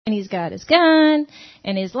and he's got his gun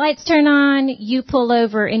and his lights turn on, you pull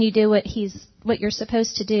over and you do what you're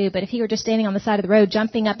supposed to do. But if he were just standing on the side of the road,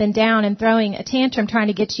 jumping up and down and throwing a tantrum, trying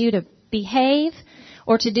to get you to behave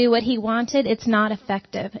or to do what he wanted, it's not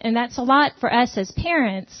effective. And that's a lot for us as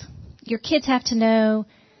parents. Your kids have to know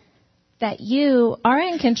that you are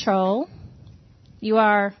in control. You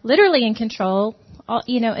are literally in control,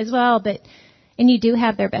 as well, and you do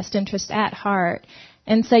have their best interest at heart.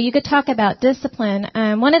 And so you could talk about discipline.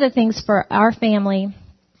 One of the things for our family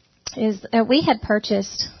is that we had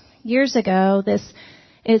purchased years ago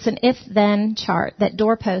it's an if-then chart that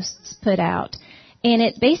Doorposts put out. And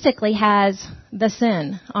it basically has the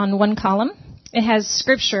sin on one column. It has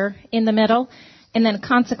scripture in the middle and then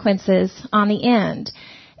consequences on the end.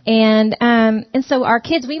 And so our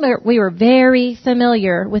kids, we were very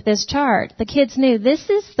familiar with this chart. The kids knew this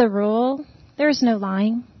is the rule. There is no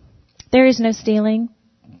lying. There is no stealing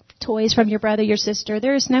toys from your brother, your sister.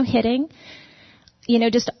 There is no hitting.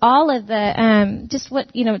 Just all of the, just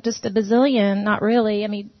a bazillion, not really. I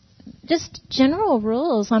mean, just general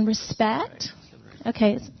rules on respect.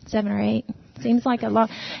 Okay, it's 7 or 8. Seems like a lot.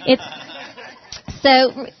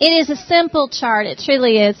 So it is a simple chart. It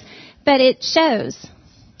truly is. But it shows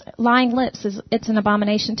lying lips it's an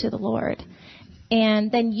abomination to the Lord.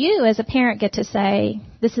 And then you as a parent get to say,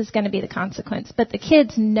 this is going to be the consequence. But the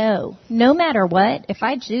kids know, no matter what, if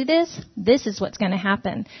I do this is what's going to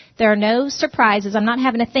happen. There are no surprises. I'm not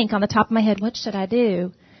having to think on the top of my head, what should I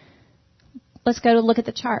do? Let's go to look at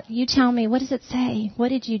the chart. You tell me, what does it say? What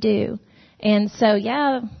did you do? And so,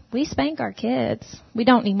 we spank our kids. We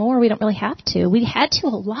don't anymore. We don't really have to. We had to a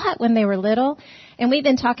lot when they were little. And we've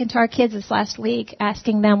been talking to our kids this last week,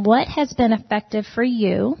 asking them, what has been effective for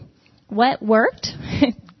you? What worked?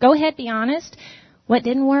 Go ahead, be honest. What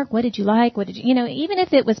didn't work? What did you like? What did you, even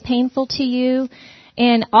if it was painful to you,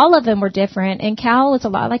 and all of them were different. And Cal was a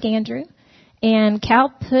lot like Andrew. And Cal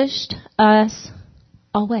pushed us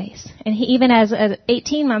always. And he, even as an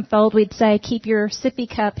 18-month-old, we'd say, keep your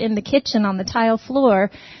sippy cup in the kitchen on the tile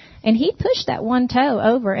floor. And he'd push that one toe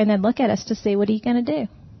over and then look at us to see, what are you going to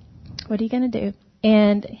do? What are you going to do?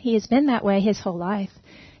 And he has been that way his whole life.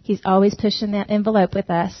 He's always pushing that envelope with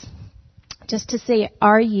us just to see,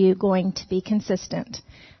 are you going to be consistent?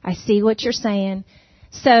 I see what you're saying.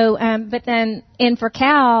 So, but then, and for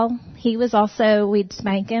Cal, he was also, we'd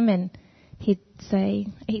spank him and he'd say,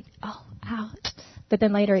 oh, ow. But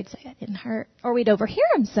then later he'd say, that didn't hurt. Or we'd overhear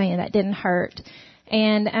him saying that didn't hurt.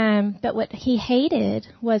 And, but what he hated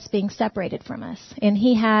was being separated from us. And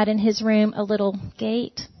he had in his room a little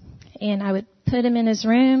gate. And I would put him in his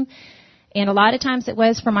room. And a lot of times it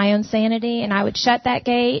was for my own sanity. And I would shut that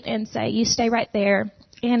gate and say, you stay right there.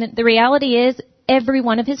 And the reality is every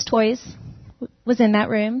one of his toys was in that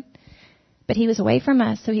room. But he was away from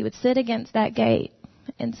us. So he would sit against that gate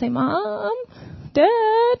and say, Mom, Dad,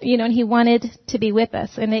 and he wanted to be with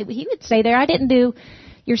us. And he would stay there. I didn't do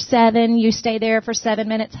your 7, you stay there for 7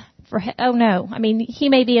 minutes. Oh, no. I mean, he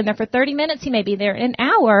may be in there for 30 minutes. He may be there an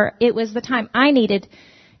hour. It was the time I needed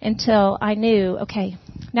until I knew, okay,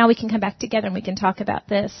 now we can come back together and we can talk about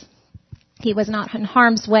this. He was not in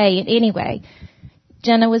harm's way in any way.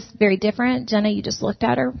 Jenna was very different. Jenna, you just looked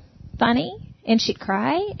at her funny, and she'd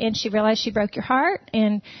cry, and she realized she broke your heart,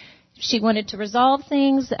 and she wanted to resolve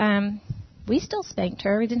things. We still spanked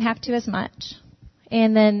her. We didn't have to as much.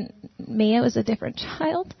 And then Mia was a different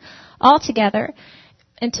child altogether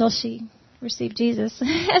until she received Jesus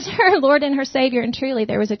as her Lord and her Savior. And truly,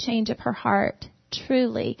 there was a change of her heart,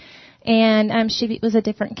 truly. And she was a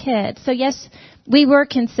different kid. So, yes, we were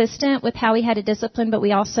consistent with how we had to discipline, but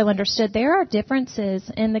we also understood there are differences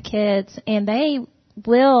in the kids, and they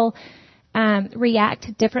will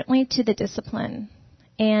react differently to the discipline.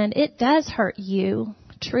 And it does hurt you,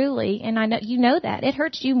 truly. And I know you know that. It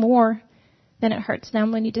hurts you more than it hurts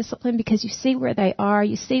them when you discipline, because you see where they are,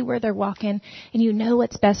 you see where they're walking, and you know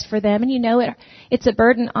what's best for them. And you know it's a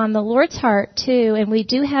burden on the Lord's heart, too. And we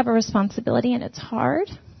do have a responsibility, and it's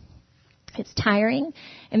hard. It's tiring.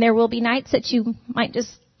 And there will be nights that you might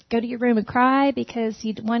just go to your room and cry because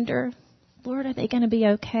you'd wonder, Lord, are they going to be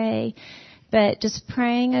okay? But just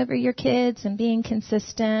praying over your kids and being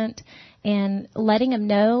consistent and letting them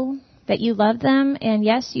know that you love them. And,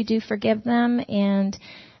 yes, you do forgive them. And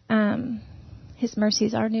His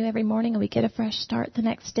mercies are new every morning, and we get a fresh start the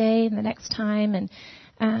next day and the next time.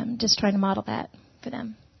 And just trying to model that for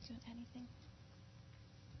them.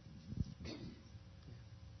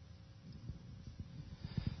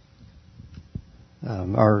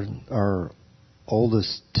 Our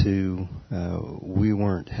oldest two, we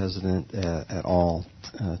weren't hesitant at all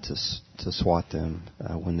to swat them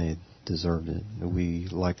when they deserved it. We,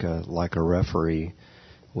 like a referee,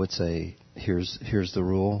 would say, here's the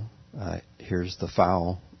rule, here's the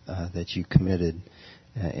foul that you committed,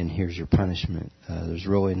 and here's your punishment. There's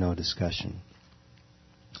really no discussion.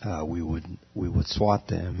 We would SWAT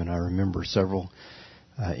them, and I remember several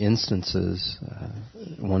instances.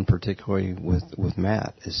 One particularly with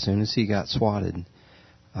Matt. As soon as he got swatted,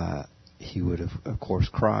 he would of course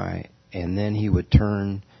cry, and then he would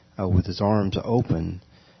turn with his arms open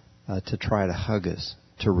to try to hug us,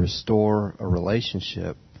 to restore a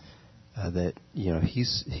relationship that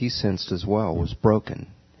he sensed as well was broken.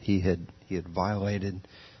 He had violated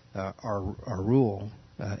our rule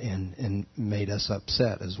and made us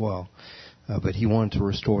upset as well. But he wanted to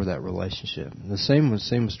restore that relationship. And the same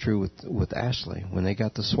was true with Ashley. When they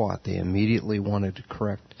got the SWAT, they immediately wanted to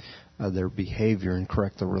correct their behavior and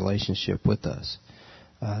correct the relationship with us.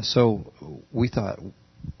 So we thought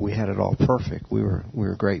we had it all perfect. We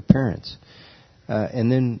were great parents.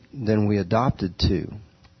 And then we adopted two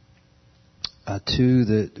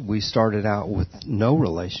that we started out with no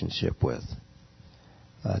relationship with,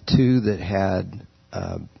 two that had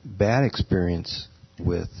bad experience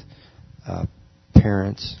with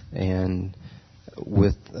parents and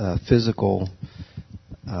with physical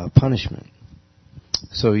punishment.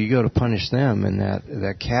 So you go to punish them, and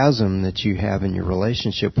that chasm that you have in your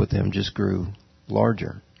relationship with them just grew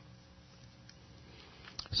larger.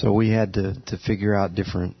 So we had to figure out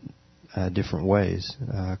different ways.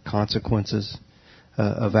 Consequences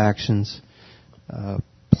of actions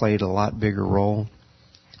played a lot bigger role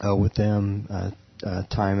with them.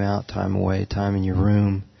 Time out, time away, time in your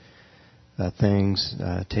room, things,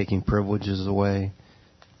 taking privileges away,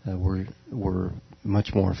 were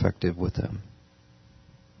much more effective with them.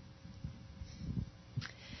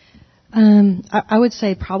 I would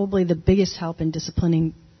say probably the biggest help in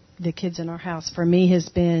disciplining the kids in our house for me has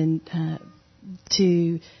been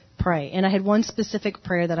to pray. And I had one specific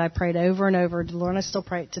prayer that I prayed over and over to the Lord, and I still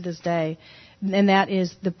pray it to this day. And that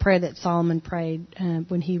is the prayer that Solomon prayed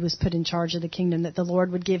when he was put in charge of the kingdom, that the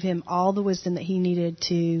Lord would give him all the wisdom that he needed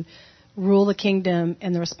to rule the kingdom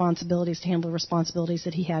and the responsibilities, to handle the responsibilities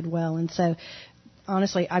that he had well. And so,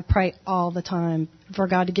 honestly, I pray all the time for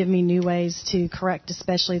God to give me new ways to correct,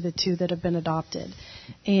 especially the two that have been adopted.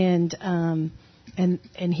 And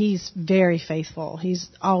he's very faithful. He's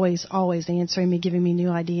always answering me, giving me new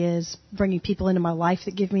ideas, bringing people into my life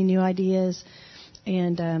that give me new ideas.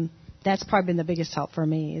 And that's probably been the biggest help for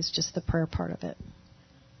me, is just the prayer part of it.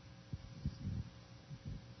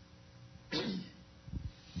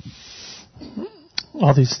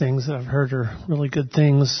 All these things that I've heard are really good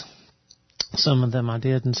things. Some of them I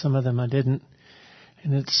did and some of them I didn't.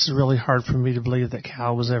 And it's really hard for me to believe that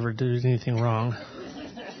Cal was ever doing anything wrong.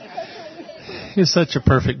 He's such a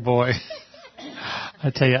perfect boy. I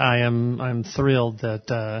tell you, I'm thrilled that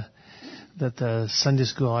the Sunday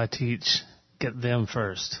school I teach get them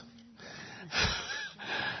first.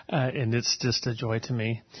 And it's just a joy to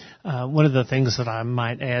me. One of the things that I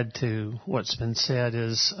might add to what's been said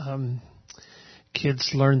is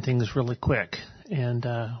kids learn things really quick. And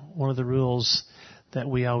one of the rules that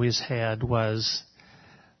we always had was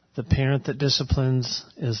the parent that disciplines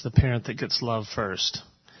is the parent that gets love first.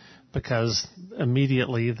 Because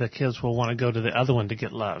immediately the kids will want to go to the other one to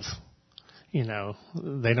get love. You know,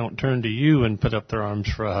 they don't turn to you and put up their arms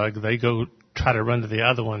for a hug. They go try to run to the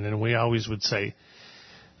other one. And we always would say,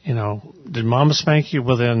 you know, did Mama spank you?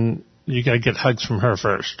 Well, then you got to get hugs from her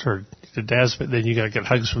first. Or did Dad spank? Then you got to get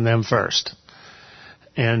hugs from them first.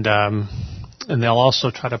 And they'll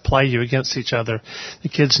also try to play you against each other. The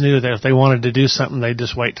kids knew that if they wanted to do something, they'd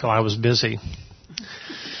just wait till I was busy.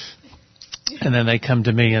 And then they come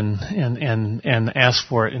to me and ask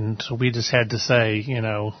for it. And so we just had to say, you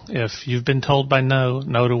know, if you've been told by no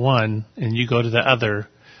to one, and you go to the other,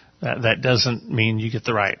 that doesn't mean you get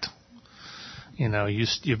the right. You know,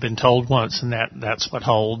 you've been told once, and that's what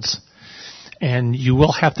holds. And you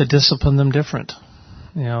will have to discipline them different.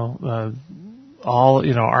 You know,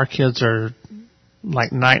 our kids are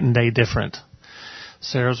like night and day different.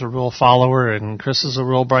 Sarah's a rule follower, and Chris is a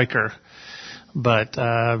rule breaker. But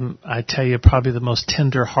I tell you, probably the most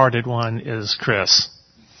tender-hearted one is Chris.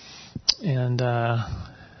 And,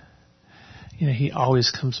 he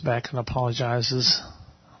always comes back and apologizes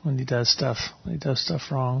when he does stuff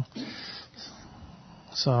wrong.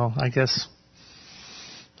 So I guess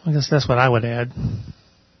that's what I would add.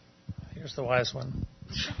 Here's the wise one.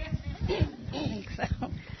 I think so.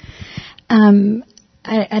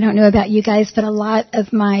 I don't know about you guys, but a lot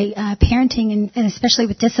of my parenting, and especially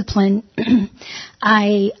with discipline,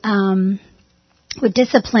 I would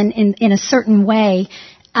discipline in a certain way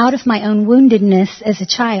out of my own woundedness as a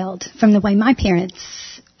child from the way my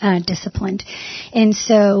parents disciplined. And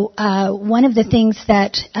so one of the things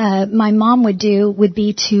that my mom would do would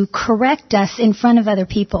be to correct us in front of other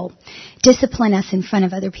people, discipline us in front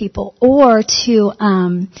of other people, or to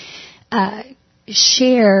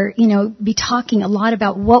share, be talking a lot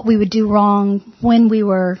about what we would do wrong when we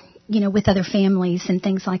were with other families and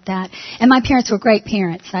things like that. And my parents were great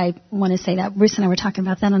parents. I want to say that. Bruce and I were talking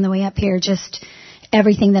about that on the way up here, just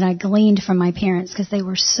everything that I gleaned from my parents, because they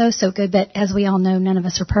were so good. But as we all know, none of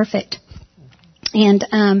us are perfect. And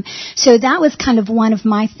so that was kind of one of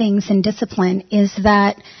my things in discipline, is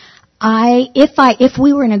that if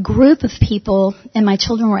we were in a group of people and my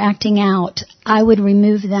children were acting out, I would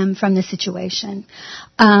remove them from the situation.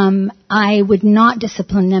 I would not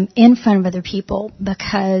discipline them in front of other people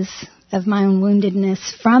because of my own woundedness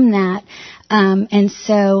from that. And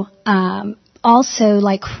so also,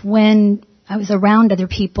 like, when I was around other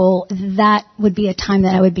people, that would be a time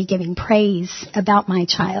that I would be giving praise about my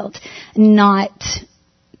child, not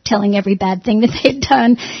telling every bad thing that they'd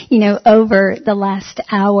done, over the last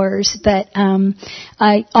hours. But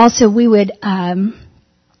we would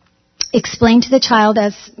explain to the child,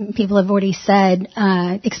 as people have already said,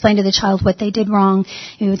 explain to the child what they did wrong.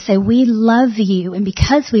 We would say, we love you, and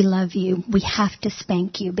because we love you, we have to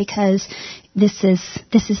spank you, because this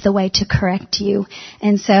is the way to correct you.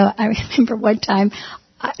 And so I remember one time,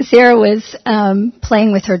 Sarah was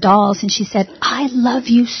playing with her dolls, and she said, I love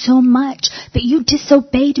you so much, but you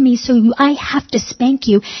disobeyed me, so I have to spank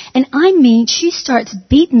you. And she starts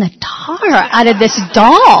beating the tar out of this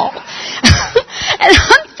doll. And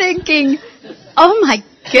I'm thinking, oh my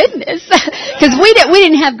goodness, because we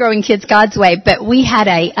didn't have Growing Kids God's Way, but we had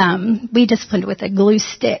we disciplined with a glue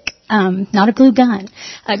stick. Not a glue gun,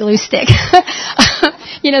 a glue stick.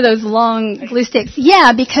 Those long glue sticks.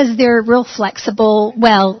 Yeah, because they're real flexible.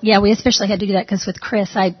 Well, yeah, we especially had to do that because with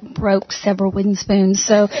Chris, I broke several wooden spoons.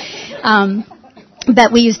 So,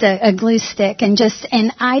 but we used a glue stick, and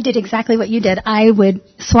I did exactly what you did. I would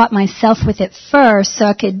swat myself with it first so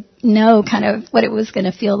I could know kind of what it was going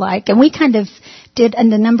to feel like. And we kind of did a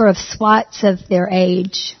number of swats of their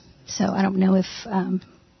age. So I don't know if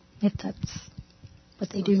that's what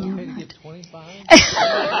they do now. Okay to get 25?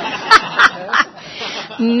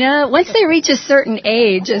 No, once they reach a certain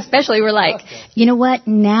age, especially, we're like, you know what?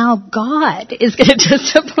 Now God is going to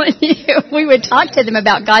discipline you. We would talk to them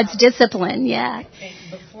about God's discipline. Yeah. And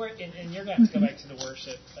you're going to have to go back to the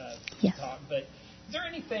worship talk, but is there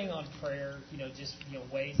anything on prayer, just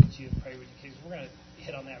ways that you pray with your kids? We're going to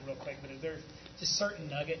hit on that real quick, but is there just certain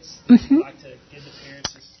nuggets that you'd like to give the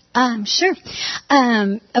parents? Sure.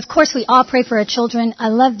 Of course, we all pray for our children. I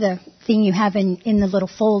love the thing you have in the little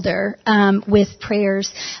folder with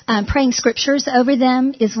prayers. Praying scriptures over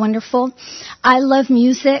them is wonderful. I love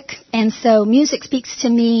music, and so music speaks to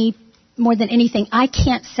me more than anything. I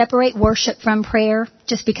can't separate worship from prayer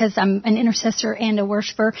just because I'm an intercessor and a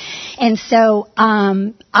worshiper. And so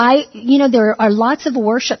there are lots of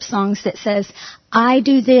worship songs that says, I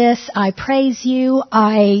do this, I praise you,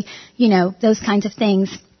 those kinds of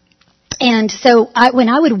things. And so when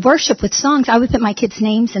I would worship with songs, I would put my kids'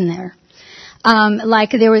 names in there.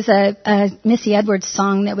 Like there was a Missy Edwards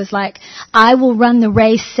song that was like, I will run the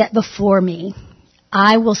race set before me.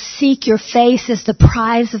 I will seek your face as the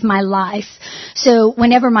prize of my life. So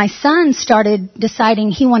whenever my son started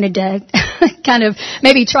deciding he wanted to kind of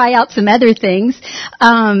maybe try out some other things,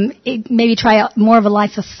 maybe try out more of a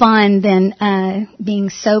life of fun than being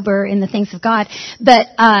sober in the things of God, but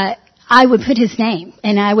I would put his name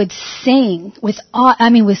and I would sing with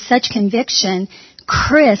such conviction.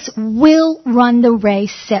 Chris will run the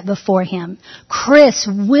race set before him. Chris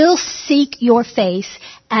will seek your face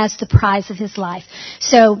as the prize of his life.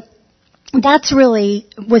 So that's really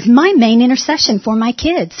was my main intercession for my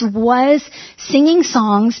kids, was singing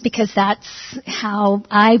songs, because that's how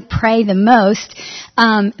I pray the most,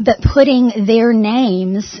 but putting their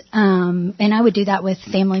names, and I would do that with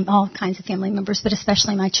family, all kinds of family members, but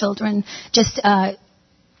especially my children, just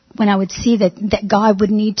when I would see that God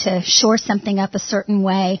would need to shore something up a certain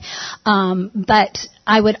way. But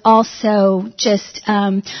I would also just,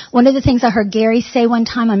 one of the things I heard Gary say one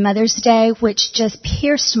time on Mother's Day, which just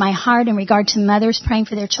pierced my heart in regard to mothers praying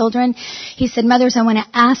for their children. He said, mothers, I want to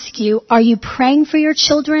ask you, are you praying for your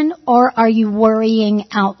children or are you worrying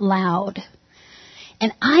out loud?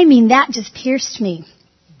 And that just pierced me.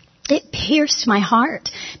 It pierced my heart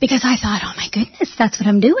because I thought, oh my goodness, that's what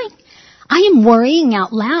I'm doing. I am worrying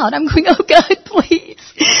out loud. I'm going, oh God, please.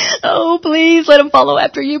 Oh, please let him follow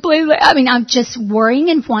after you, please. I mean, I'm just worrying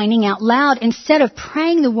and whining out loud instead of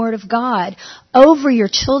praying the Word of God over your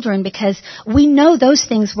children, because we know those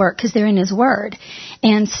things work because they're in His Word.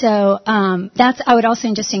 And so I would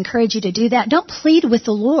also just encourage you to do that. Don't plead with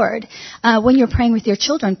the Lord when you're praying with your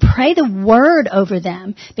children. Pray the Word over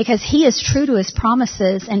them, because He is true to His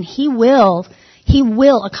promises, and He will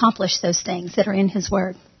accomplish those things that are in His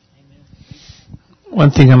Word.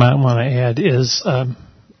 One thing I might want to add is,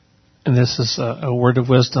 and this is a word of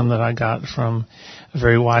wisdom that I got from a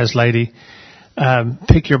very wise lady,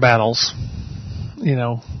 pick your battles. You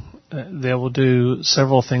know, they will do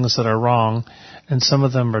several things that are wrong, and some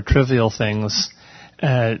of them are trivial things.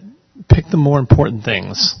 Pick the more important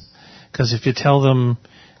things. Because if you tell them,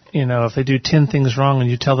 you know, if they do 10 things wrong and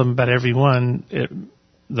you tell them about every one,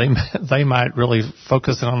 they might really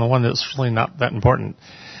focus on the one that's really not that important.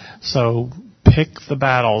 So pick the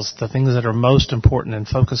battles, the things that are most important, and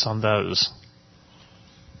focus on those.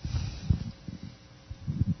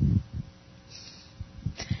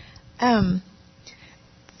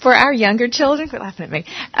 For our younger children, quit laughing at me.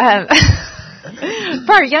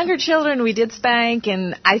 For our younger children, we did spank,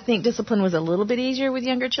 and I think discipline was a little bit easier with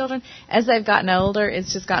younger children. As they've gotten older,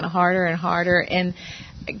 it's just gotten harder and harder. And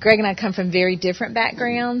Greg and I come from very different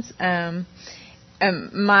backgrounds.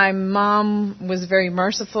 My mom was very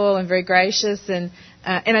merciful and very gracious, and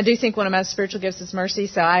I do think one of my spiritual gifts is mercy,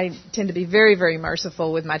 so I tend to be very, very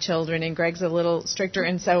merciful with my children, and Greg's a little stricter,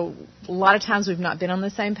 and so a lot of times we've not been on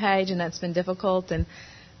the same page, and that's been difficult, and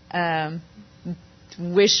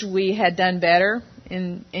wish we had done better,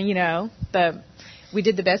 and you know, but we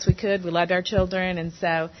did the best we could. We loved our children, and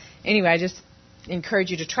so anyway, I just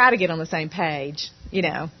encourage you to try to get on the same page. You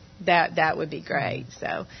know, that would be great.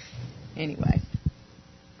 So anyway.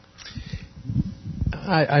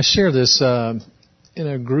 I share this in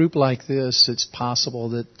a group like this. It's possible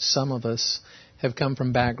that some of us have come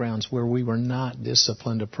from backgrounds where we were not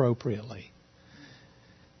disciplined appropriately.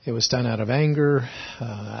 It was done out of anger,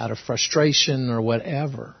 out of frustration, or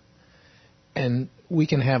whatever. And we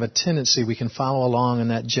can have a tendency, we can follow along in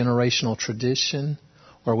that generational tradition,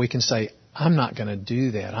 or we can say, I'm not going to do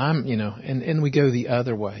that. And we go the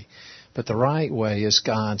other way. But the right way is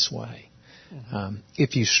God's way.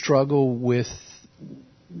 If you struggle with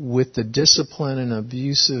the discipline in an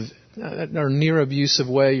abusive or near abusive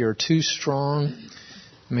way, you're too strong,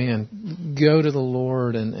 man, go to the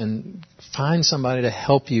Lord and find somebody to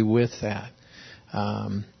help you with that.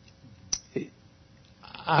 I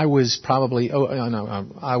was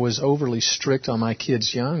overly strict on my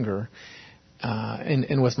kids younger,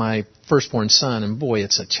 and with my firstborn son, and boy,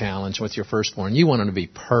 it's a challenge with your firstborn. You want him to be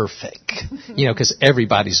perfect, because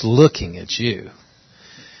everybody's looking at you.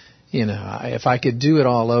 If I could do it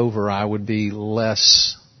all over, I would be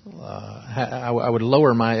less, I would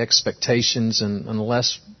lower my expectations and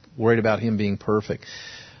less worried about him being perfect.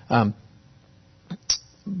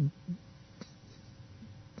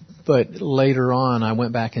 But later on, I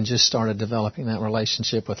went back and just started developing that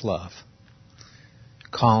relationship with love.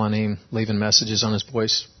 Calling him, leaving messages on his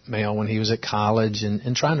voicemail when he was at college,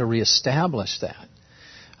 and trying to reestablish that.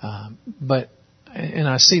 And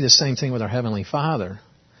I see the same thing with our Heavenly Father.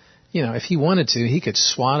 If He wanted to, He could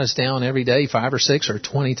swat us down every day 5 or 6 or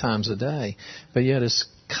 20 times a day. But yet His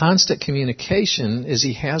constant communication is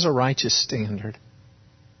He has a righteous standard.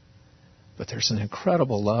 But there's an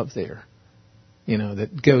incredible love there,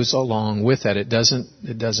 that goes along with that. It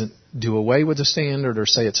doesn't do away with the standard or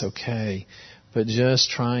say it's okay, but just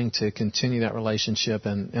trying to continue that relationship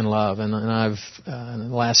in love. And I've, in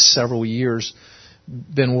the last several years,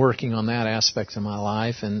 been working on that aspect of my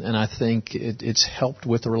life, and I think it's helped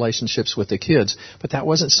with the relationships with the kids. But that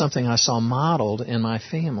wasn't something I saw modeled in my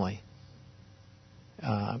family.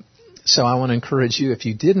 So I want to encourage you, if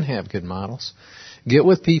you didn't have good models, get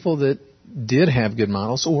with people that did have good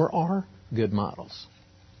models or are good models.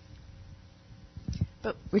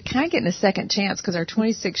 But we're kind of getting a second chance because our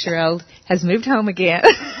 26-year-old has moved home again.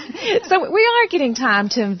 So we are getting time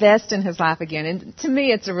to invest in his life again. And to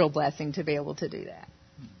me, it's a real blessing to be able to do that.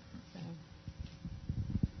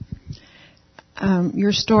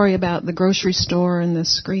 Your story about the grocery store and the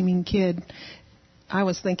screaming kid, I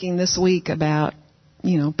was thinking this week about,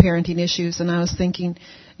 parenting issues. And I was thinking,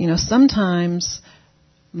 sometimes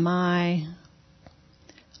why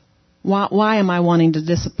am I wanting to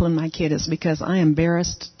discipline my kid is because I am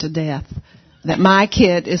embarrassed to death that my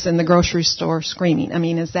kid is in the grocery store screaming. I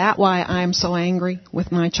mean, is that why I'm so angry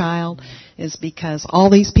with my child? Is because all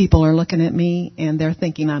these people are looking at me and they're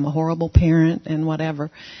thinking I'm a horrible parent and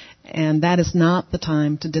whatever. And that is not the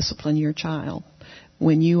time to discipline your child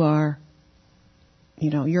when you are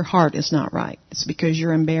your heart is not right. It's because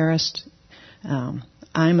you're embarrassed. I'll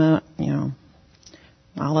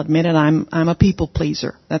admit it, I'm a people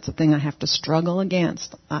pleaser. That's the thing I have to struggle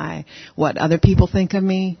against. What other people think of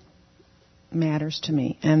me matters to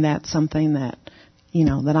me, and that's something that,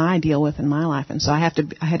 that I deal with in my life. And so I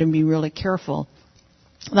had to be really careful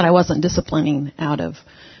that I wasn't disciplining out of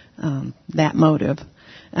that motive.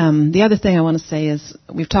 The other thing I want to say is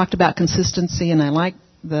we've talked about consistency, and I like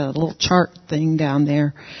the little chart thing down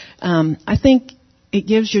there. I think it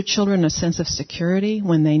gives your children a sense of security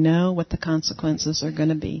when they know what the consequences are going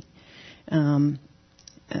to be.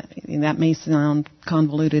 That may sound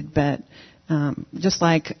convoluted, but just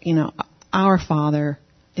like, our Father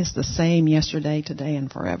is the same yesterday, today, and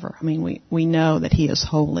forever. I mean, we know that He is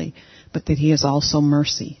holy, but that He is also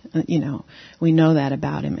mercy. We know that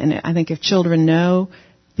about Him. And I think if children know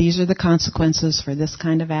these are the consequences for this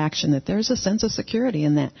kind of action, that there's a sense of security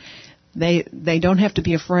in that. They don't have to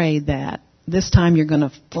be afraid that this time you're going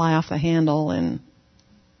to fly off the handle and,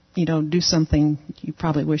 do something you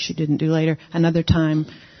probably wish you didn't do later. Another time,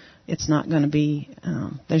 it's not going to be,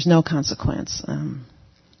 there's no consequence.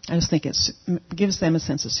 I just think it gives them a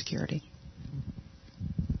sense of security.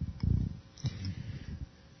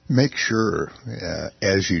 Make sure,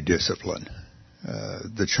 as you discipline,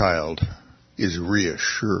 the child is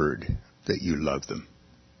reassured that you love them,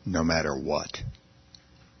 no matter what.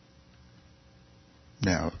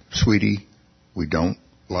 Now, sweetie, we don't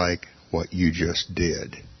like what you just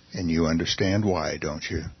did, and you understand why, don't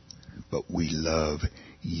you? But we love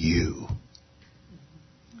you.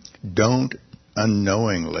 Don't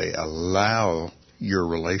unknowingly allow your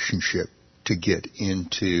relationship to get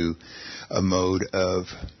into a mode of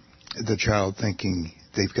the child thinking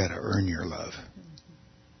they've got to earn your love.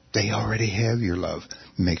 They already have your love.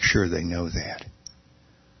 Make sure they know that.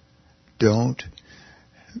 Don't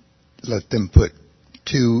let them put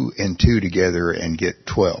 2 and 2 together and get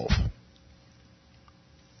 12.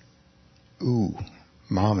 Ooh,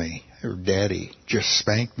 Mommy or Daddy just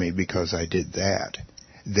spanked me because I did that.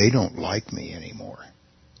 They don't like me anymore.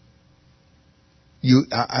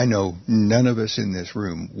 I know none of us in this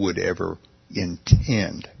room would ever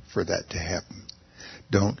intend for that to happen.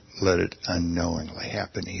 Don't let it unknowingly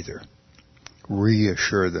happen either.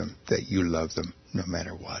 Reassure them that you love them no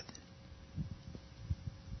matter what.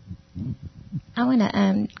 I want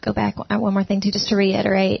to go back one more thing just to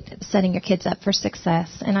reiterate setting your kids up for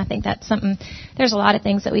success. And I think that's something, there's a lot of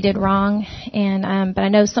things that we did wrong, and but I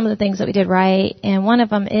know some of the things that we did right. And one of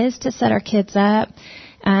them is to set our kids up.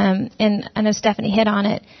 And I know Stephanie hit on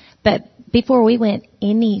it, but before we went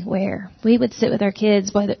anywhere, we would sit with our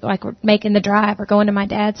kids, whether like we're making the drive or going to my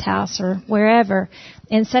dad's house or wherever,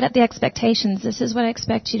 and set up the expectations. This is what I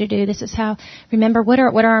expect you to do. This is how. Remember, what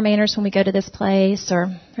are our manners when we go to this place? Or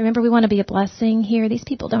remember, we want to be a blessing here. These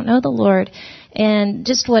people don't know the Lord, and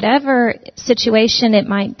just whatever situation it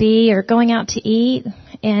might be, or going out to eat.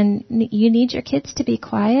 And you need your kids to be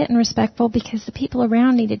quiet and respectful because the people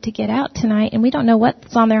around needed to get out tonight, and we don't know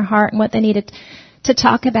what's on their heart and what they needed to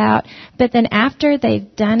talk about. But then after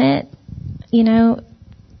they've done it,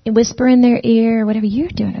 whisper in their ear, whatever, you're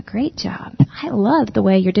doing a great job. I love the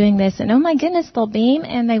way you're doing this. And oh my goodness, they'll beam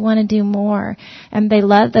and they want to do more. And they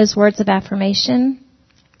love those words of affirmation.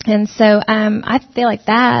 And so I feel like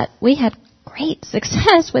that we had great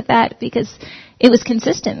success with that because it was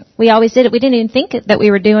consistent. We always did it. We didn't even think that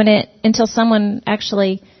we were doing it until someone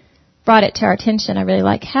actually brought it to our attention. I really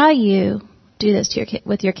like how you do this to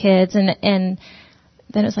with your kids. And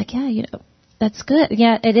then it was like, yeah, that's good.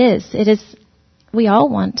 Yeah, it is. It is. We all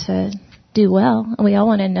want to do well, and we all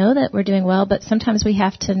want to know that we're doing well, but sometimes we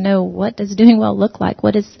have to know, what does doing well look like?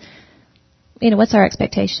 What is, what's our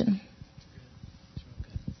expectation?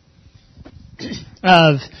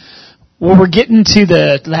 Well, we're getting to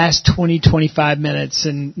the last 20-25 minutes,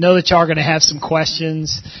 and know that y'all are going to have some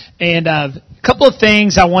questions. And a couple of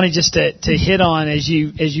things I wanted just to hit on as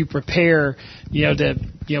you prepare, to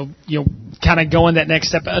kind of go in that next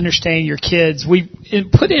step, understand your kids. We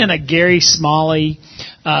put in a Gary Smalley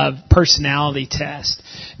personality test,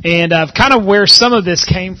 and kind of where some of this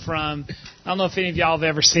came from. I don't know if any of y'all have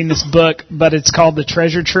ever seen this book, but it's called The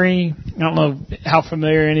Treasure Tree. I don't know how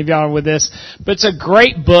familiar any of y'all are with this, but it's a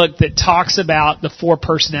great book that talks about the 4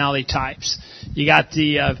 personality types. You got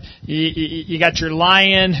you got your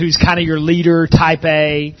lion, who's kind of your leader, type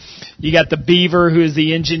A. You got the beaver, who is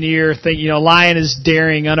the engineer. Lion is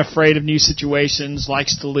daring, unafraid of new situations,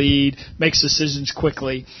 likes to lead, makes decisions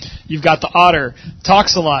quickly. You've got the otter,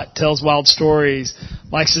 talks a lot, tells wild stories,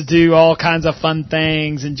 likes to do all kinds of fun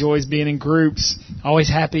things, enjoys being in groups, always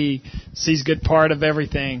happy, sees good part of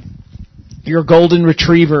everything. Your golden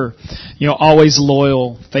retriever, always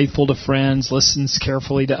loyal, faithful to friends, listens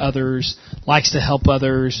carefully to others, likes to help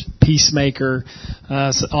others, peacemaker.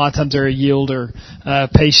 So a lot of times they're a yielder,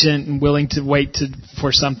 patient and willing to wait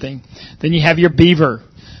for something. Then you have your beaver,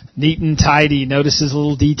 neat and tidy, notices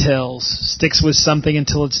little details, sticks with something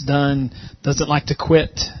until it's done, doesn't like to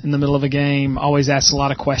quit in the middle of a game, always asks a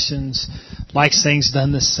lot of questions, likes things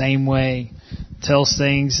done the same way, tells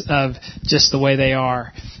things of just the way they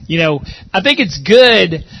are. I think it's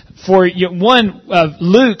good for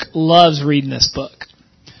Luke loves reading this book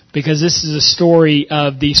because this is a story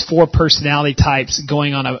of these 4 personality types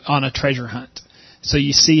going on a treasure hunt. So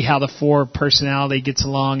you see how the 4 personality gets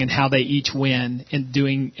along and how they each win in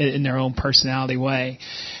doing it in their own personality way.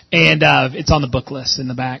 And it's on the book list in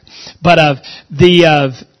the back. But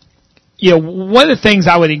one of the things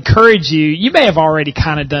I would encourage you may have already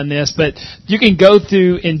kind of done this, but you can go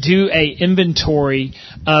through and do a inventory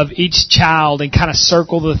of each child and kind of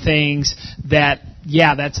circle the things that,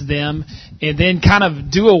 that's them. And then kind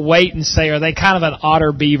of do a weight and say, are they kind of an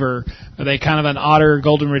otter beaver? Are they kind of an otter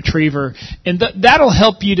golden retriever? And that'll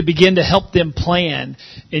help you to begin to help them plan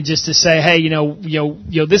and just to say, hey,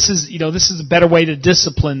 this is a better way to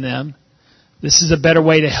discipline them. This is a better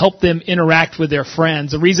way to help them interact with their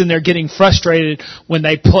friends. The reason they're getting frustrated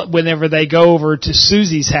whenever they go over to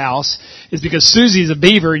Susie's house is because Susie's a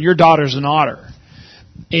beaver and your daughter's an otter.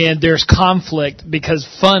 And there's conflict because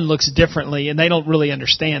fun looks differently and they don't really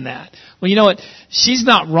understand that. Well, you know what? She's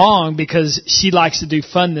not wrong because she likes to do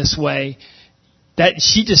fun this way. That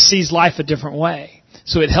she just sees life a different way.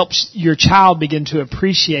 So it helps your child begin to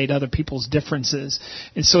appreciate other people's differences.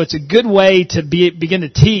 And so it's a good way to begin to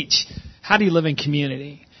teach how do you live in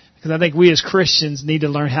community? Because I think we as Christians need to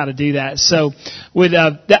learn how to do that. So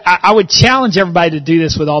I would challenge everybody to do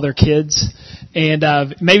this with all their kids. And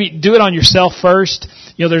maybe do it on yourself first.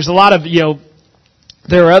 There's a lot of,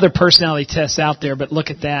 there are other personality tests out there, but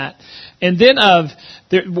look at that. And then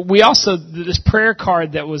we also, this prayer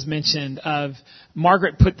card that was mentioned of,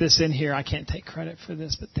 Margaret put this in here. I can't take credit for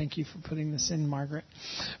this, but thank you for putting this in, Margaret.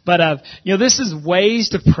 But, this is ways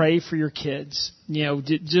to pray for your kids.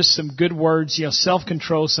 Just some good words,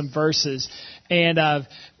 self-control, some verses. And,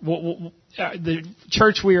 the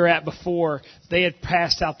church we were at before, they had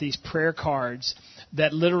passed out these prayer cards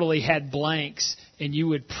that literally had blanks, and you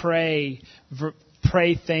would pray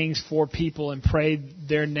things for people and pray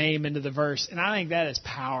their name into the verse. And I think that is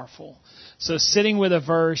powerful. So sitting with a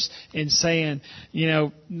verse and saying,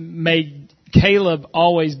 may Caleb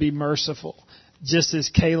always be merciful, just as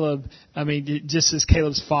Caleb's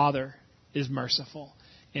father is merciful.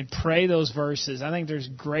 And pray those verses. I think there's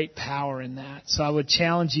great power in that. So I would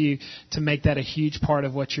challenge you to make that a huge part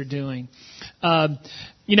of what you're doing.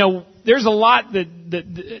 There's a lot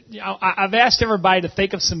that I've asked everybody to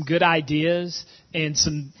think of some good ideas and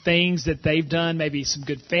some things that they've done, maybe some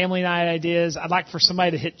good family night ideas. I'd like for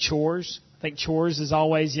somebody to hit chores. I think chores is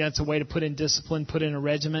always, it's a way to put in discipline, put in a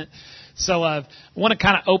regiment. So I want to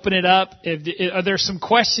kind of open it up. Are there some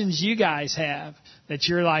questions you guys have that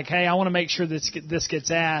you're like, hey, I want to make sure this gets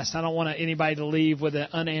asked. I don't want anybody to leave with an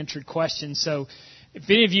unanswered question. So if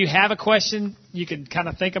any of you have a question, you can kind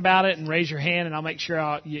of think about it and raise your hand, and I'll make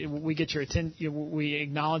sure we get your attention, we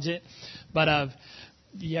acknowledge it. But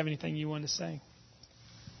do you have anything you want to say?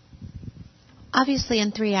 Obviously,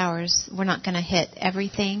 in 3 hours, we're not going to hit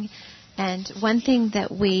everything. And one thing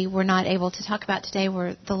that we were not able to talk about today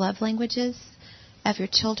were the love languages of your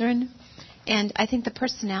children. And I think the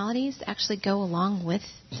personalities actually go along with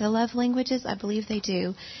the love languages. I believe they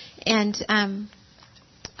do. And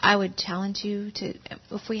I would challenge you to,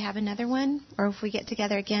 if we have another one or if we get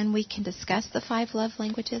together again, we can discuss the 5 love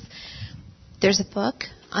languages. There's a book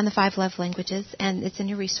on the 5 love languages, and it's in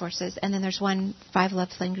your resources. And then there's 5 love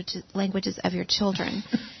languages of your children.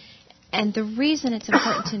 And the reason it's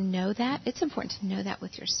important to know that, it's important to know that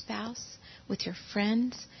with your spouse, with your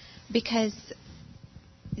friends, because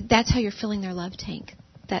that's how you're filling their love tank.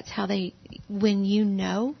 That's how when you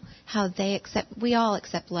know how they accept, we all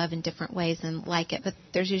accept love in different ways and like it, but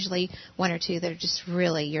there's usually 1 or 2 that are just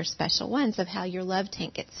really your special ones of how your love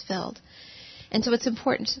tank gets filled. And so it's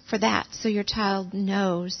important for that, so your child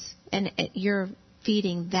knows and you're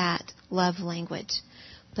feeding that love language.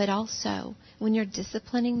 But also, when you're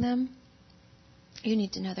disciplining them, you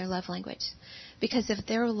need to know their love language. Because if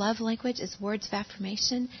their love language is words of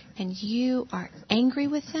affirmation and you are angry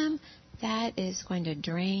with them, that is going to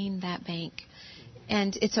drain that bank.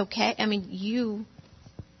 And it's okay. I mean,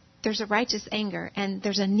 there's a righteous anger and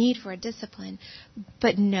there's a need for a discipline.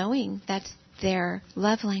 But knowing that's their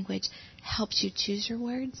love language helps you choose your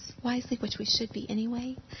words wisely, which we should be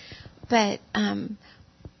anyway. But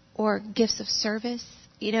or gifts of service.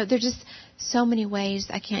 You know, there's just so many ways.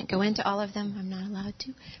 I can't go into all of them. I'm not allowed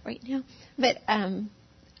to right now.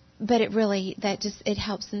 But it really, it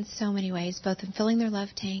helps in so many ways, both in filling their love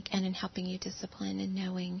tank and in helping you discipline and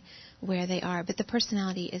knowing where they are. But the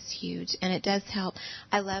personality is huge, and it does help.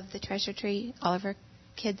 I love the treasure tree. All of our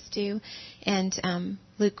kids do. And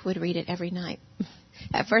Luke would read it every night.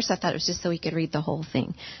 At first, I thought it was just so he could read the whole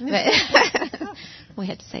thing. But we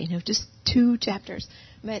had to say, no, just 2 chapters.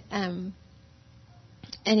 But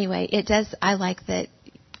anyway, it does. I like that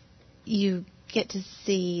you get to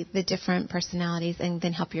see the different personalities and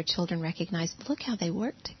then help your children recognize, look how they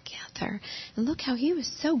work together. And look how he was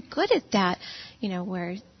so good at that, you know,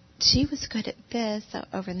 where she was good at this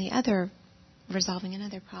over in the other, resolving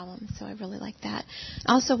another problem. So I really like that.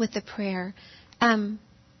 Also with the prayer,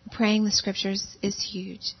 praying the scriptures is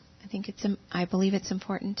huge. I believe it's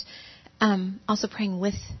important. Also praying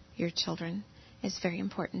with your children is very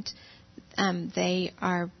important. They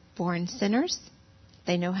are born sinners.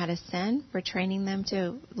 They know how to sin. We're training them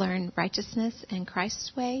to learn righteousness in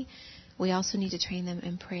Christ's way. We also need to train them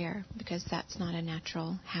in prayer because that's not a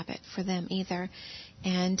natural habit for them either.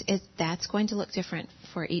 And that's going to look different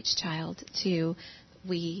for each child too.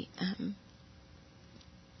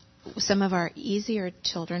 Some of our easier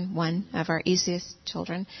children, one of our easiest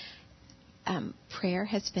children, prayer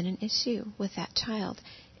has been an issue with that child.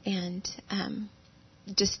 And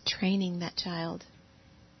just training that child.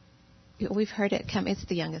 We've heard it come. It's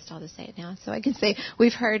the youngest. I'll just say it now, so I can say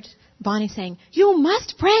we've heard Bonnie saying, "You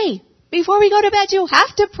must pray before we go to bed. You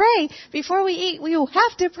have to pray before we eat. You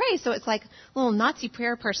have to pray." So it's like a little Nazi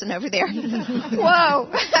prayer person over there.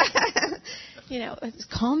 Whoa, you know,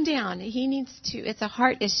 calm down. He needs to. It's a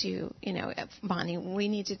heart issue, you know, Bonnie. We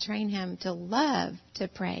need to train him to love, to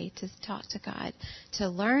pray, to talk to God, to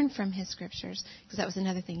learn from His scriptures. Because that was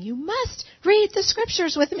another thing. You must read the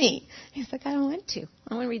scriptures with me. He's like, I don't want to.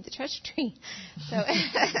 I want to read the treasure tree. So,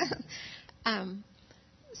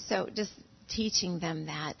 so just teaching them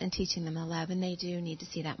that and teaching them the love, and they do need to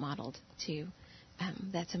see that modeled too.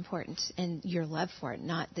 That's important, and your love for it,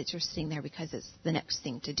 not that you're sitting there because it's the next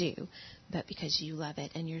thing to do, but because you love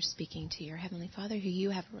it and you're speaking to your Heavenly Father who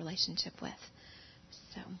you have a relationship with.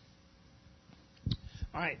 So.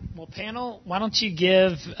 All right. Well, panel, why don't you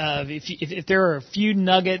give, if there are a few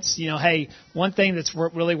nuggets, you know, hey, one thing that's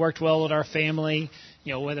really worked well with our family,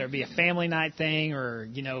 you know, whether it be a family night thing or,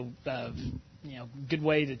 you know, good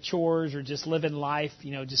way to chores or just living life,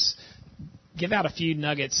 you know, just give out a few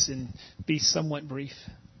nuggets and be somewhat brief.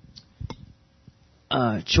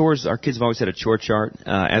 Chores. Our kids have always had a chore chart.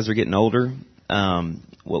 As they're getting older,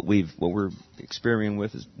 what we're experimenting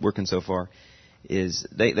with is working so far. Is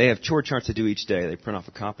they have chore charts to do each day. They print off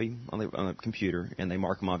a copy on the computer and they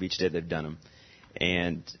mark them off each day they've done them.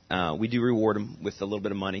 And we do reward them with a little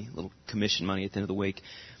bit of money, a little commission money at the end of the week.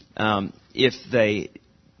 If they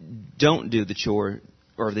don't do the chore,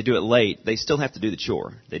 or if they do it late, they still have to do the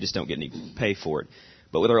chore. They just don't get any pay for it.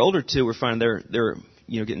 But with our older two, we're finding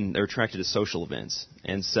they're attracted to social events,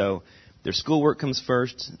 and so their schoolwork comes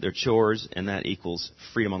first, their chores, and that equals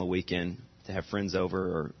freedom on the weekend to have friends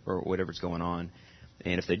over or whatever's going on.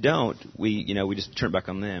 And if they don't, we just turn it back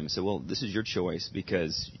on them. So, well, this is your choice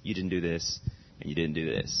because you didn't do this and you didn't do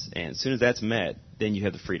this. And as soon as that's met, then you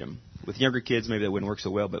have the freedom. With younger kids, maybe that wouldn't work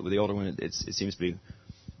so well, but with the older one, it seems to be.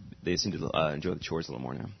 They seem to enjoy the chores a little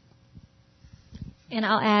more now. And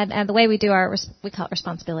I'll add the way we do we call it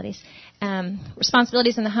responsibilities.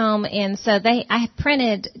 Responsibilities in the home, and so I have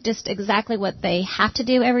printed just exactly what they have to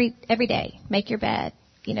do every day. Make your bed,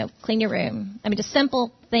 you know, clean your room. I mean, just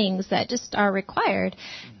simple things that just are required.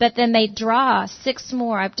 But then they draw 6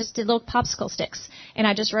 more. I just did little popsicle sticks, and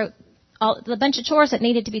I just wrote a bunch of chores that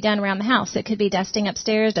needed to be done around the house. It could be dusting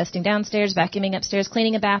upstairs, dusting downstairs, vacuuming upstairs,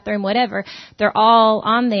 cleaning a bathroom, whatever. They're all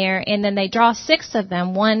on there, and then they draw 6 of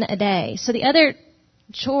them, 1 a day. So the other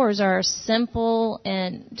chores are simple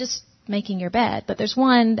and just making your bed, but there's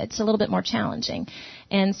one that's a little bit more challenging.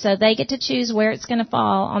 And so they get to choose where it's going to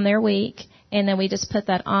fall on their week, and then we just put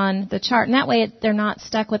that on the chart. And that way they're not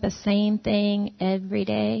stuck with the same thing every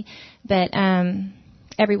day, but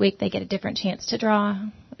every week they get a different chance to draw.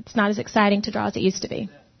 It's not as exciting to draw as it used to be.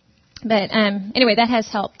 But anyway, that has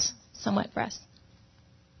helped somewhat for us.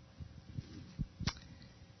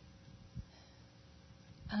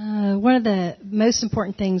 One of the most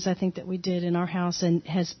important things I think that we did in our house and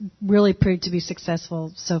has really proved to be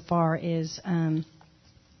successful so far is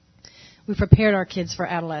we prepared our kids for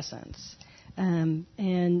adolescence.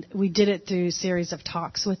 And we did it through a series of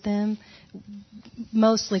talks with them,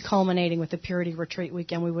 mostly culminating with the Purity Retreat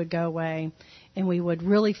weekend. We would go away and we would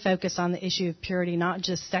really focus on the issue of purity, not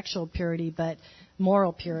just sexual purity, but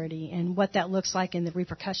moral purity and what that looks like and the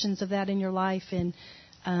repercussions of that in your life and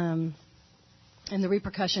the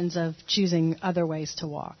repercussions of choosing other ways to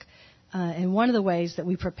walk. And one of the ways that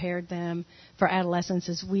we prepared them for adolescence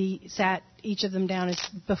is we sat each of them down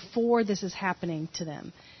before this is happening to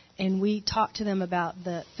them. And we talked to them about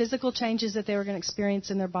the physical changes that they were going to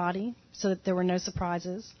experience in their body so that there were no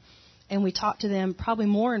surprises. And we talked to them, probably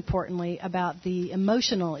more importantly, about the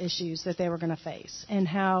emotional issues that they were going to face and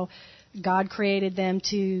how God created them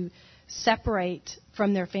to separate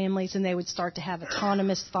from their families, and they would start to have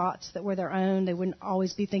autonomous thoughts that were their own. They wouldn't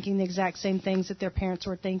always be thinking the exact same things that their parents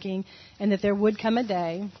were thinking, and that there would come a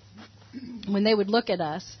day when they would look at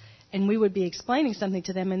us and we would be explaining something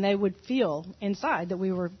to them and they would feel inside that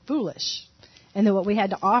we were foolish and that what we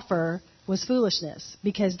had to offer was foolishness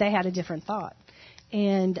because they had a different thought.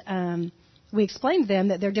 And we explained to them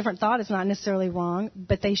that their different thought is not necessarily wrong,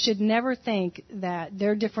 but they should never think that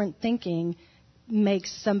their different thinking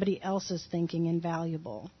makes somebody else's thinking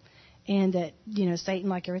invaluable. And that, Satan,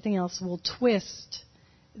 like everything else, will twist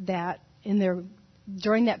that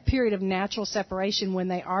during that period of natural separation when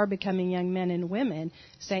they are becoming young men and women.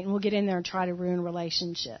 Satan will get in there and try to ruin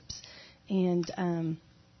relationships. And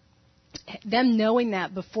them knowing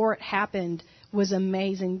that before it happened was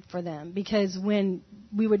amazing for them, because when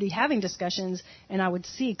we would be having discussions and I would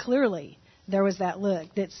see clearly there was that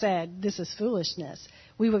look that said, this is foolishness,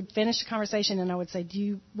 we would finish the conversation and I would say,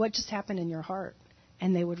 what just happened in your heart?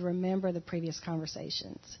 And they would remember the previous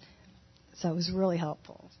conversations. So it was really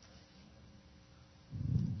helpful.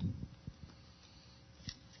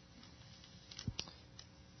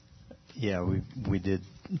 Yeah, we did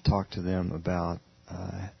talk to them about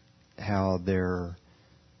how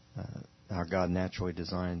how God naturally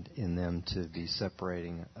designed in them to be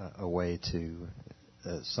separating away to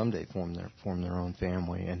someday form their own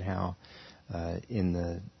family, and how in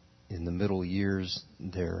the middle years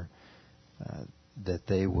there that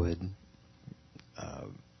they would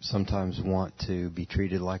sometimes want to be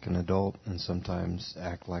treated like an adult and sometimes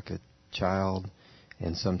act like a child,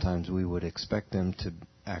 and sometimes we would expect them to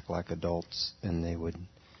act like adults and they would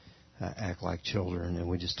act like children. And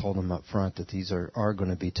we just told them up front that these are going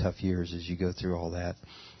to be tough years as you go through all that,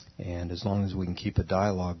 and as long as we can keep a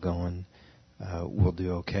dialogue going, we'll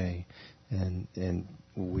do okay. And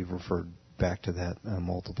we've referred back to that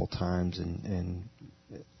multiple times, and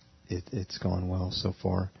it's gone well so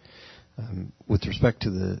far. With respect to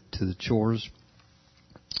the chores,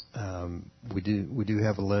 we do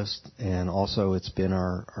have a list, and also it's been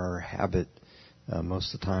our habit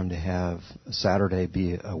most of the time to have Saturday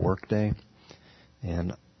be a work day,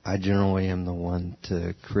 and I generally am the one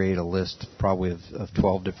to create a list probably of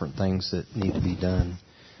 12 different things that need to be done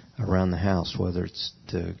around the house, whether it's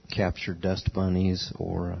to capture dust bunnies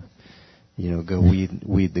or go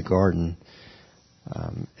weed the garden.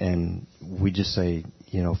 And we just say,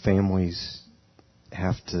 families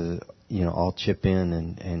have to, all chip in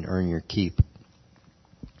and earn your keep.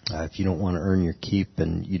 If you don't want to earn your keep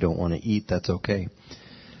and you don't want to eat, that's okay.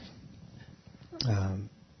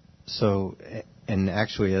 And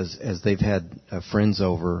actually, as they've had friends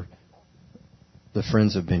over, the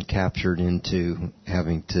friends have been captured into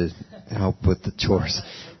having to help with the chores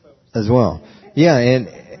as well. Yeah,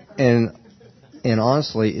 and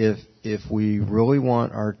honestly, if we really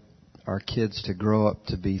want our kids to grow up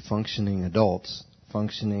to be functioning adults,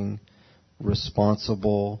 functioning,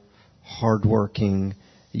 responsible, hardworking,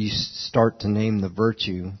 you start to name the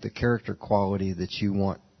virtue, the character quality that you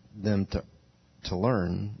want them to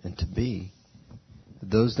learn and to be.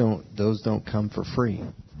 Those don't come for free.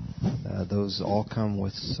 Those all come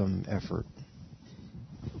with some effort.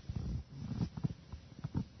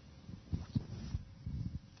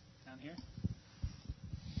 Down here.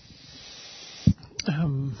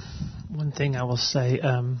 One thing I will say,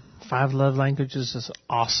 5 Love Languages is an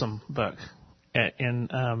awesome book,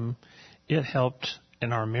 and it helped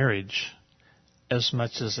in our marriage as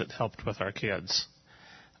much as it helped with our kids.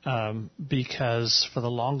 Because for the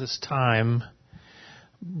longest time,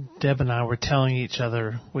 Deb and I were telling each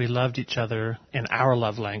other we loved each other in our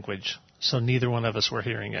love language, so neither one of us were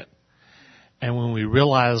hearing it. And when we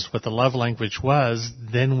realized what the love language was,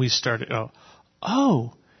 then we started,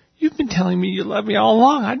 oh, you've been telling me you love me all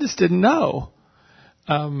along. I just didn't know.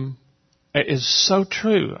 It is so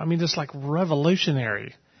true. I mean, it's like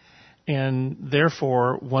revolutionary. And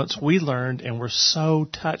therefore, once we learned and were so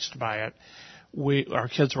touched by it, our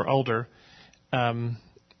kids were older.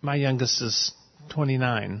 My youngest is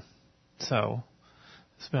 29. So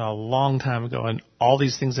it's been a long time ago, and all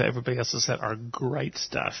these things that everybody else has said are great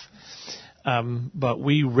stuff. But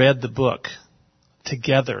we read the book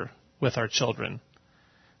together with our children.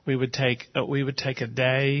 We would take a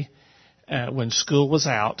day when school was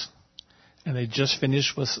out, and they just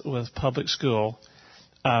finished with public school.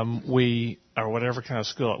 Or whatever kind of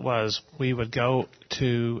school it was, we would go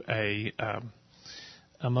to a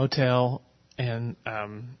motel and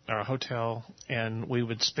or a hotel, and we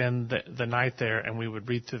would spend the night there, and we would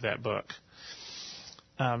read through that book.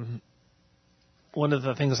 One of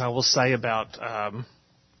the things I will say about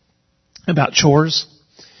chores,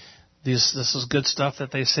 this is good stuff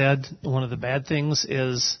that they said. One of the bad things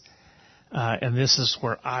is, and this is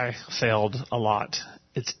where I failed a lot,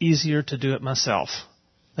 it's easier to do it myself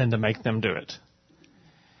than to make them do it.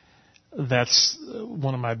 That's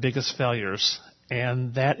one of my biggest failures,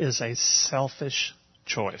 and that is a selfish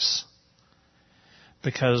choice.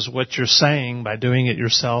 Because what you're saying by doing it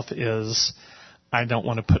yourself is, I don't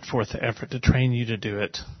want to put forth the effort to train you to do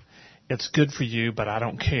it. It's good for you, but I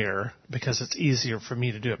don't care because it's easier for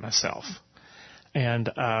me to do it myself. And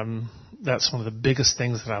that's one of the biggest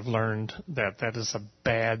things that I've learned, that is a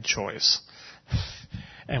bad choice.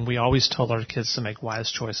 And we always told our kids to make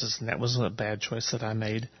wise choices, and that was a bad choice that I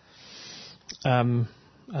made.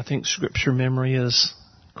 I think scripture memory is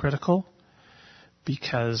critical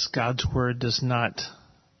because God's word does not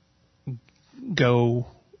go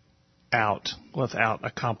out without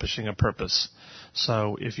accomplishing a purpose.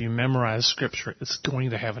 So if you memorize scripture, it's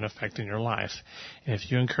going to have an effect in your life. And if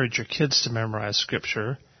you encourage your kids to memorize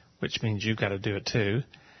scripture, which means you've got to do it too,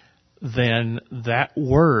 then that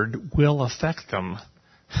word will affect them.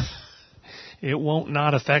 It won't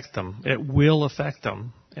not affect them. It will affect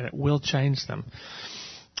them, and it will change them.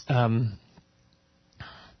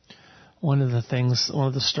 One of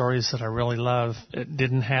the stories that I really love, it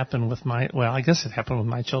didn't happen with I guess it happened with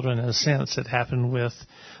my children in a sense. It happened with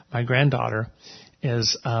my granddaughter,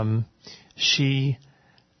 is they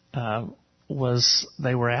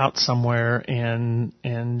were out somewhere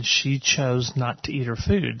and she chose not to eat her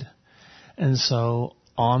food. And so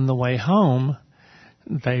on the way home,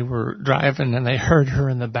 they were driving and they heard her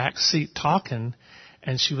in the back seat talking,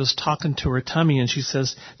 and she was talking to her tummy, and she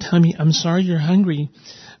says, "Tummy, I'm sorry you're hungry,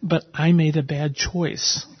 but I made a bad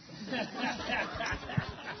choice."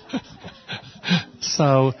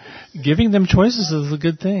 So giving them choices is a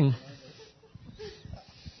good thing.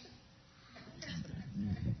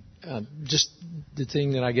 Just the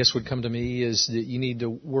thing that I guess would come to me is that you need to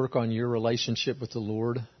work on your relationship with the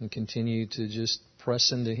Lord and continue to just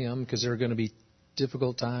press into Him, because there are going to be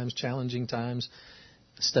difficult times, challenging times.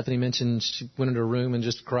 Stephanie mentioned she went into a room and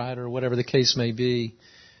just cried, or whatever the case may be.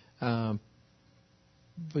 But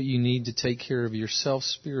you need to take care of yourself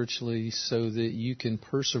spiritually so that you can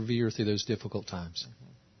persevere through those difficult times.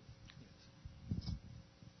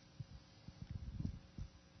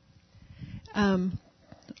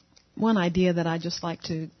 One idea that I just like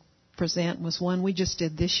to present was one we just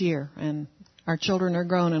did this year, and our children are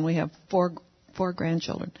grown, and we have four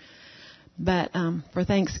grandchildren. But for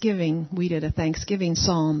Thanksgiving, we did a Thanksgiving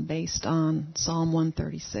psalm based on Psalm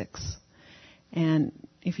 136. And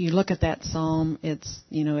if you look at that psalm, it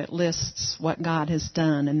lists what God has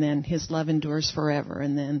done, and then His love endures forever,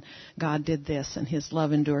 and then God did this, and His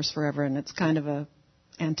love endures forever, and it's kind of a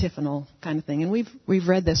antiphonal kind of thing. And we've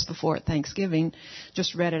read this before at Thanksgiving,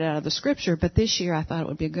 just read it out of the Scripture, but this year I thought it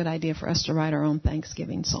would be a good idea for us to write our own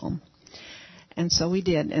Thanksgiving psalm. And so we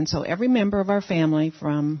did. And so every member of our family,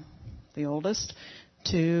 from the oldest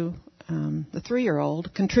to the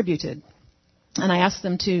 3-year-old, contributed. And I asked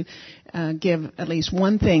them to give at least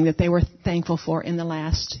one thing that they were thankful for in the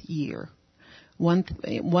last year. One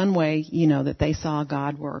way, that they saw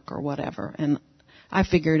God work or whatever. And I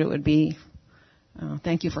figured it would be,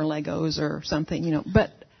 thank you for Legos or something,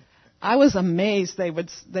 But I was amazed.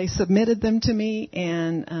 They submitted them to me,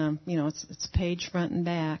 and it's page front and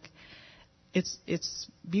back. It's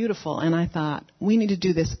beautiful, and I thought we need to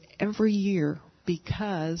do this every year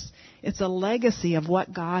because it's a legacy of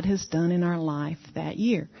what God has done in our life that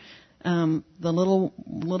year. The little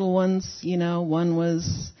ones, one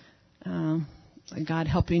was God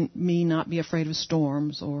helping me not be afraid of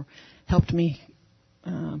storms, or helped me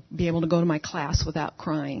be able to go to my class without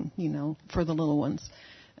crying, for the little ones.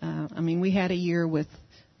 We had a year with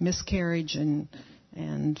miscarriage and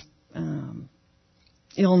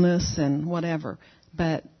illness and whatever,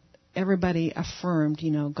 but everybody affirmed,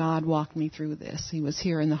 God walked me through this. He was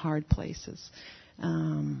here in the hard places.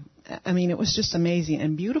 It was just amazing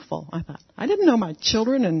and beautiful. I thought, I didn't know my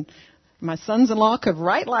children and my sons-in-law could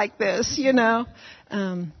write like this,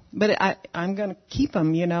 But I'm going to keep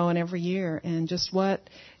them, and every year. And just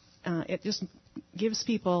it just gives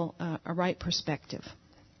people a right perspective.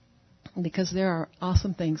 Because there are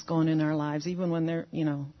awesome things going in our lives, even when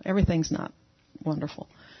everything's not wonderful.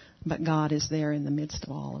 But God is there in the midst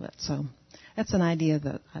of all of it. So that's an idea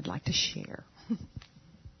that I'd like to share.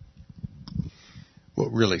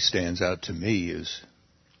 What really stands out to me is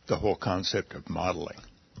the whole concept of modeling.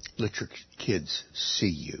 Let your kids see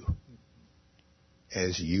you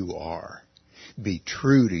as you are. Be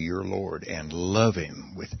true to your Lord and love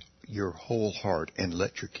Him with your whole heart, and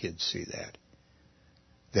let your kids see that.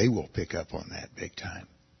 They will pick up on that big time.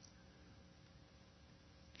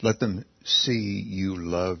 Let them see you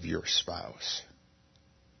love your spouse.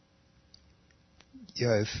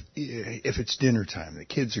 Yeah, if it's dinner time, the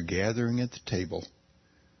kids are gathering at the table,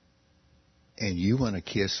 and you want to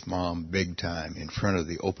kiss Mom big time in front of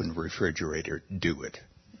the open refrigerator, do it.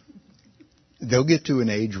 They'll get to an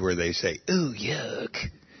age where they say, "Ooh, yuck."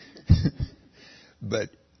 But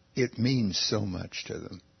it means so much to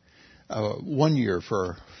them. One year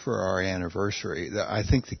for our anniversary, I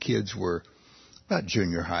think the kids were about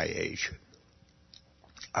junior high age.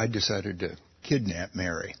 I decided to kidnap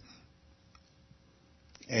Mary.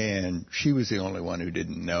 And she was the only one who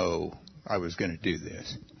didn't know I was going to do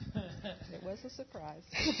this. It was a surprise.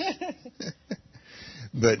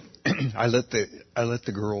 But I let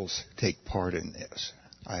the girls take part in this.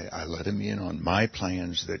 I let them in on my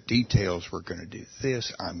plans, the details. We're going to do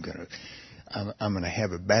this. I'm going to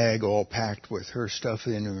have a bag all packed with her stuff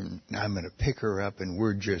in, and I'm going to pick her up, and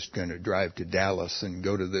we're just going to drive to Dallas and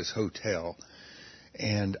go to this hotel.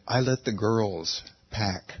 And I let the girls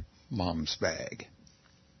pack Mom's bag.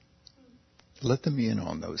 Let them in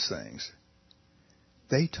on those things.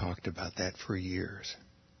 They talked about that for years.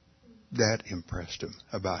 That impressed them,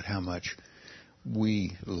 about how much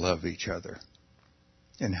we love each other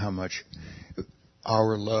and how much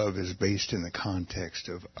our love is based in the context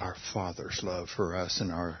of our Father's love for us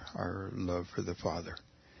and our love for the Father.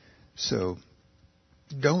 So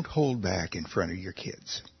don't hold back in front of your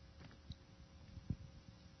kids.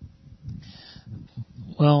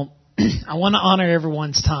 Well, I want to honor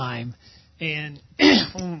everyone's time. And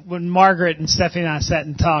when Margaret and Stephanie and I sat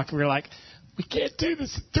and talked, we were like, we can't do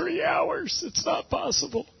this in 3 hours. It's not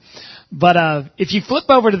possible. But if you flip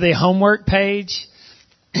over to the homework page,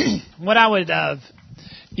 what I would, a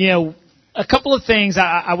couple of things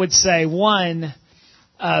I would say. One,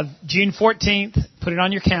 June 14th, put it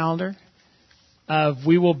on your calendar.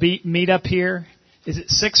 We will meet up here. Is it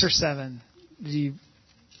 6 or 7?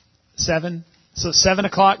 7? So 7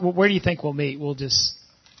 o'clock. Where do you think we'll meet? We'll just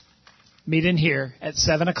meet in here at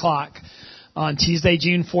 7 o'clock on Tuesday,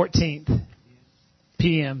 June 14th,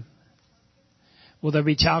 p.m. Will there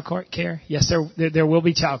be child care? Yes, there will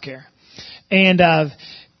be child care. And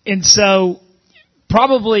so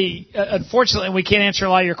probably, unfortunately, we can't answer a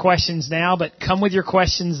lot of your questions now, but come with your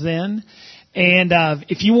questions then. And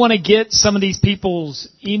if you want to get some of these people's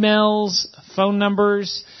emails, phone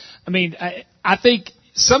numbers, I think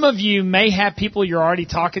some of you may have people you're already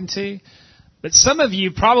talking to, but some of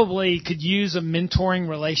you probably could use a mentoring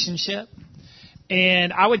relationship.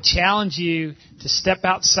 And I would challenge you to step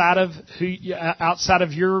outside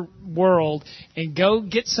of your world and go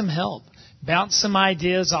get some help. Bounce some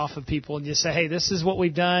ideas off of people and just say, hey, this is what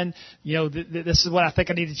we've done. This is what I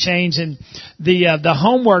think I need to change. And the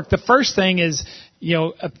homework, the first thing is,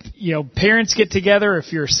 parents get together.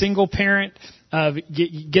 If you're a single parent,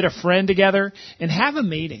 get a friend together and have a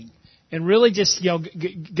meeting. And really just,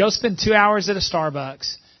 go spend 2 hours at a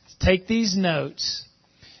Starbucks. Take these notes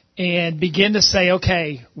and begin to say,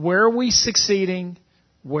 okay, where are we succeeding?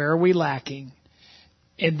 Where are we lacking?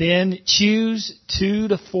 And then choose 2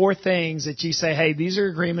 to 4 things that you say, hey, these are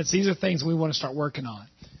agreements. These are things we want to start working on.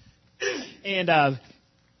 And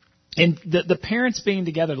the parents being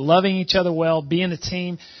together, loving each other well, being a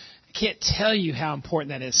team. I can't tell you how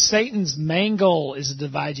important that is. Satan's main goal is to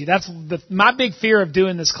divide you. That's my big fear of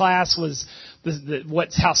doing this class was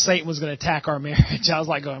how Satan was going to attack our marriage. I was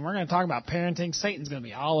like we're going to talk about parenting. Satan's going to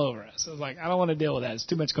be all over us. I was like, I don't want to deal with that. It's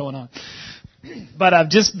too much going on. But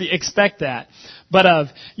expect that. But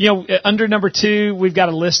under number 2, we've got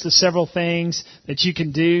a list of several things that you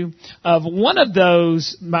can do. One of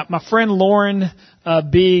those, my friend Lauren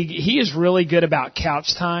Big, he is really good about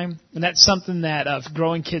couch time, and that's something that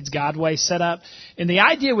Growing Kids Godway set up. And the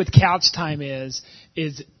idea with couch time is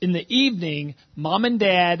in the evening, mom and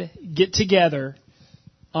dad get together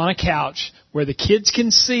on a couch where the kids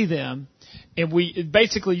can see them. And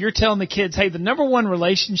you're telling the kids, hey, the number one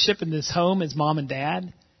relationship in this home is mom and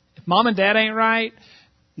dad. If mom and dad ain't right,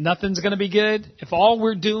 nothing's going to be good. If all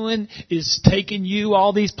we're doing is taking you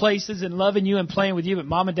all these places and loving you and playing with you, but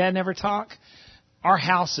mom and dad never talk, our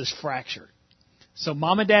house is fractured. So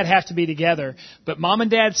mom and dad have to be together, but mom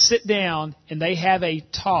and dad sit down and they have a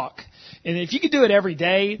talk. And if you could do it every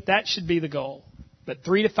day, that should be the goal. But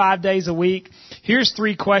 3 to 5 days a week. Here's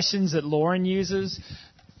 3 questions that Lauren uses.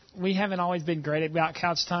 We haven't always been great about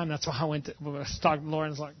couch time. That's why I went to talk to Lauren.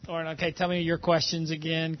 I was like, Lauren, okay, tell me your questions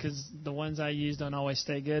again, because the ones I use don't always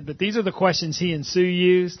stay good. But these are the questions he and Sue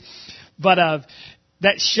used. But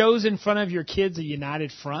that shows in front of your kids a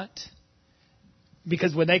united front.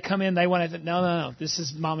 Because when they come in, they want to, no, this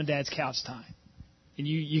is mom and dad's couch time. And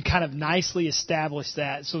you kind of nicely establish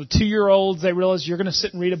that. So 2-year-olds, they realize you're going to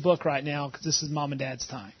sit and read a book right now because this is mom and dad's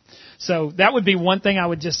time. So that would be one thing I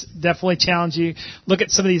would just definitely challenge you. Look at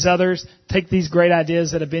some of these others. Take these great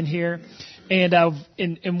ideas that have been here. And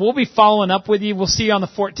we'll be following up with you. We'll see you on the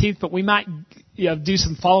 14th, but we might do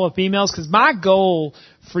some follow-up emails because my goal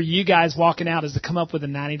for you guys walking out is to come up with a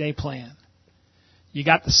 90-day plan. You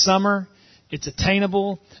got the summer. It's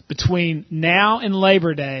attainable. Between now and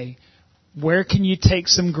Labor Day, where can you take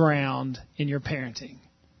some ground in your parenting?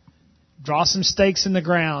 Draw some stakes in the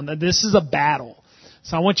ground. This is a battle.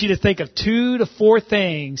 So I want you to think of 2 to 4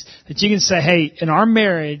 things that you can say, hey, in our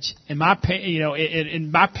marriage, in my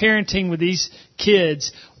parenting with these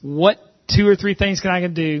kids, what 2 or 3 things can I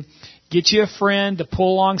do? Get you a friend to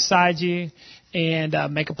pull alongside you and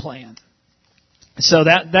make a plan. So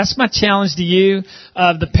that's my challenge to you.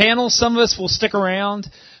 The panel, some of us will stick around.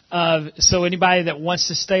 So anybody that wants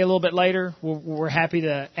to stay a little bit later, we're happy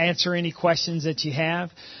to answer any questions that you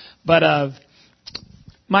have. But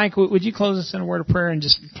Mike, would you close us in a word of prayer and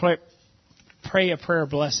just pray a prayer of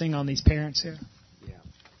blessing on these parents here?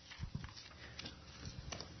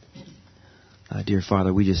 Yeah. Dear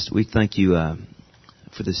Father, we thank you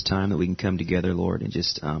for this time that we can come together, Lord, and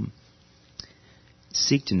just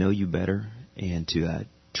seek to know you better and to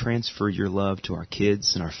transfer your love to our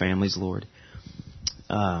kids and our families, Lord.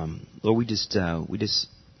 Lord, we just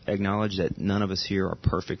acknowledge that none of us here are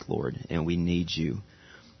perfect, Lord, and we need you.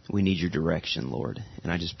 We need your direction, Lord.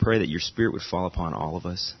 And I just pray that your Spirit would fall upon all of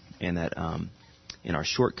us and that in our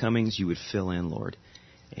shortcomings you would fill in, Lord,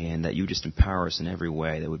 and that you would just empower us in every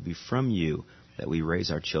way that would be from you that we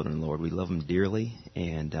raise our children, Lord. We love them dearly,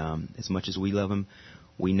 and as much as we love them,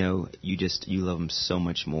 we know you love them so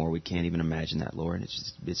much more. We can't even imagine that, Lord.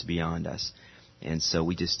 It's beyond us. And so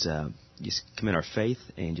we just commit our faith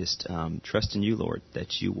and just trust in you, Lord,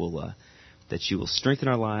 that you will strengthen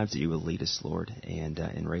our lives, that you will lead us, Lord, and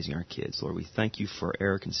in raising our kids, Lord. We thank you for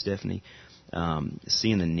Eric and Stephanie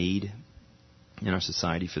seeing the need in our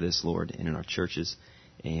society for this, Lord, and in our churches,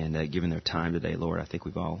 and giving their time today, Lord. I think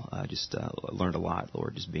we've all just learned a lot,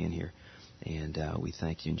 Lord, just being here. And we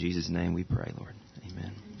thank you. In Jesus' name we pray, Lord.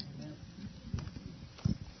 Amen.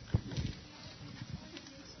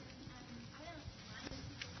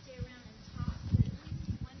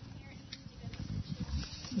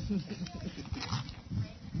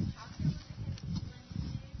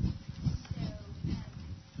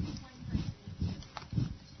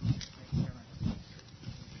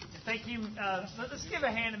 Thank you. Let's give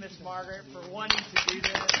a hand to Miss Margaret for wanting to do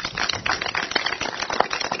this.